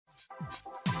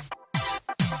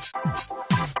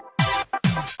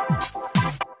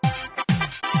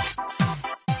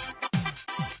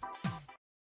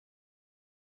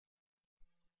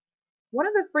One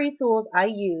of the free tools I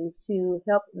use to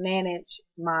help manage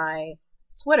my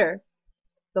Twitter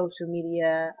social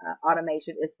media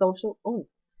automation is SocialOomph.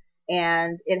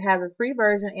 And it has a free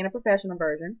version and a professional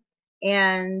version.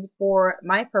 And for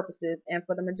my purposes and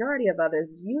for the majority of others,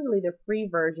 usually the free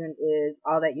version is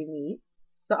all that you need.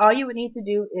 So all you would need to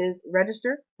do is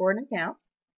register for an account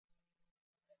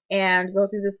and go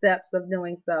through the steps of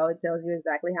doing so. It tells you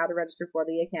exactly how to register for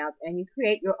the account, and you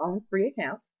create your own free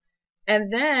account.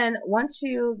 And then once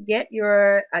you get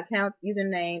your account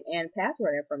username and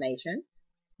password information,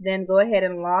 then go ahead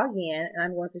and log in, and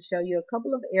I'm going to show you a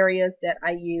couple of areas that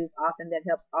I use often that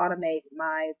helps automate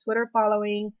my Twitter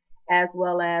following as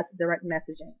well as direct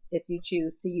messaging if you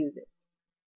choose to use it.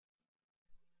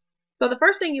 So the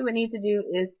first thing you would need to do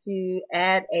is to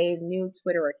add a new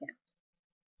Twitter account.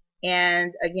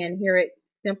 And again, here it's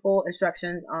simple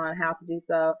instructions on how to do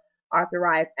so.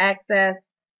 Authorize access,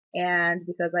 and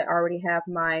because I already have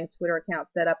my Twitter account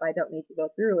set up, I don't need to go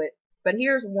through it. But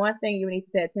here's one thing you need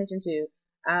to pay attention to.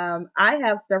 I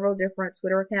have several different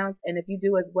Twitter accounts, and if you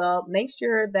do as well, make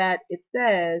sure that it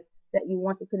says that you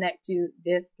want to connect to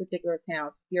this particular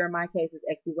account. Here in my case is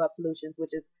XD Web Solutions,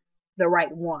 which is the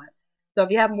right one. So if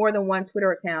you have more than one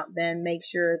Twitter account, then make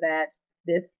sure that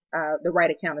this the right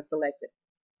account is selected.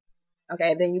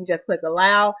 Okay, then you just click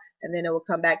allow, and then it will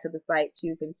come back to the site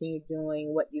to continue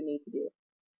doing what you need to do.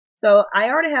 So I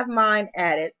already have mine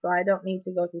added, so I don't need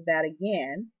to go through that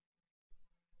again.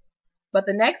 But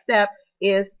the next step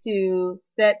is to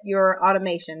set your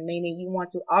automation, meaning you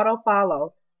want to auto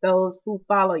follow those who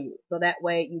follow you. So that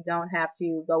way you don't have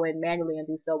to go in manually and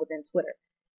do so within Twitter.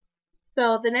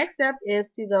 So the next step is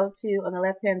to go to, on the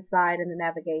left-hand side in the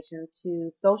navigation, to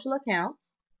social accounts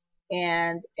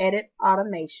and edit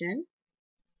automation.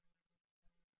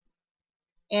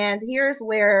 And here's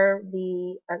where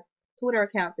the Twitter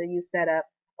accounts that you set up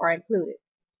are included.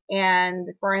 And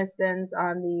for instance,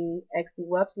 on the XD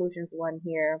Web Solutions one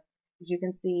here, as you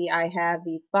can see, I have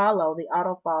the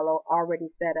auto follow already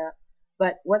set up.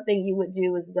 But one thing you would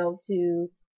do is go to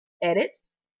edit,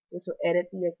 which will edit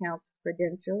the account's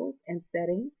credentials and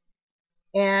settings.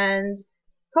 And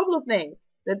a couple of things.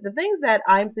 The things that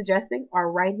I'm suggesting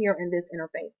are right here in this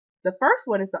interface. The first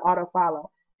one is the auto follow.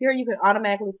 Here you can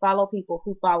automatically follow people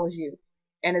who follows you.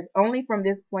 And it's only from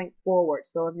this point forward.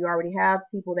 So if you already have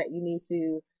people that you need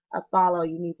to follow,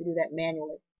 you need to do that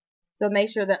manually. So make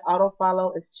sure that auto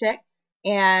follow is checked.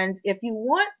 And if you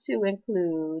want to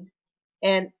include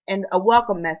a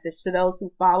welcome message to those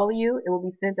who follow you, it will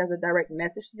be sent as a direct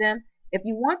message to them. If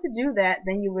you want to do that,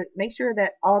 then you would make sure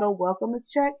that auto welcome is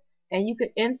checked, and you could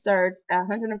insert a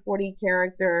 140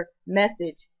 character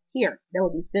message here that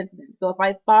will be sent to them. So if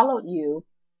I followed you,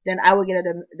 then I will get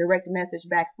a direct message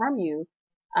back from you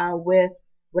with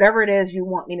whatever it is you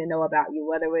want me to know about you,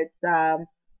 whether it's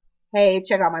hey,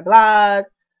 check out my blog.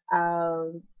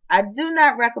 I do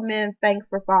not recommend thanks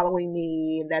for following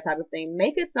me, that type of thing.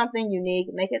 Make it something unique.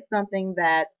 Make it something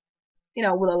that, you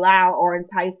know, will allow or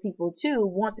entice people to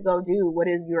want to go do what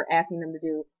it is you're asking them to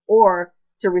do, or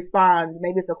to respond.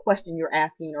 Maybe it's a question you're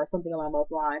asking or something along those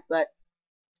lines. But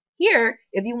here,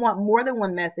 if you want more than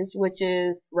one message, which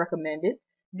is recommended,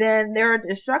 then there are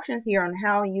instructions here on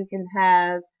how you can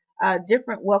have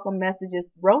different welcome messages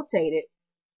rotated.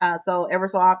 So ever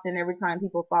so often, every time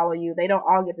people follow you, they don't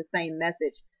all get the same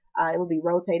message. It will be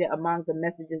rotated among the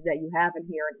messages that you have in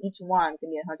here, and each one can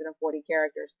be 140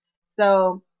 characters.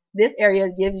 So this area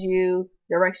gives you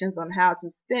directions on how to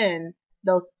spin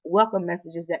those welcome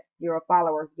messages that your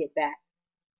followers get back.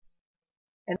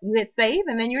 And you hit save,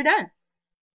 and then you're done.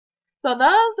 So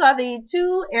those are the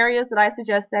two areas that I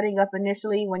suggest setting up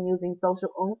initially when using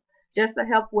SocialOomph, just to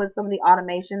help with some of the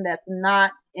automation that's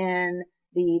not in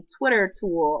the Twitter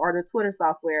tool or the Twitter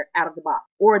software out of the box,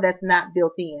 or that's not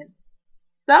built in.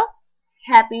 So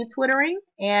happy Twittering,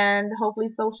 and hopefully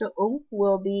SocialOomph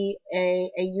will be a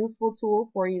useful tool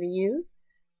for you to use.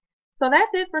 So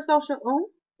that's it for SocialOomph.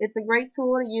 It's a great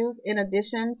tool to use in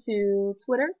addition to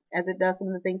Twitter, as it does some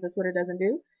of the things that Twitter doesn't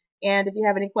do. And if you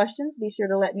have any questions, be sure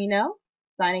to let me know.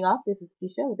 Signing off, this is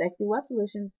Keisha with XD Web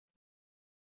Solutions.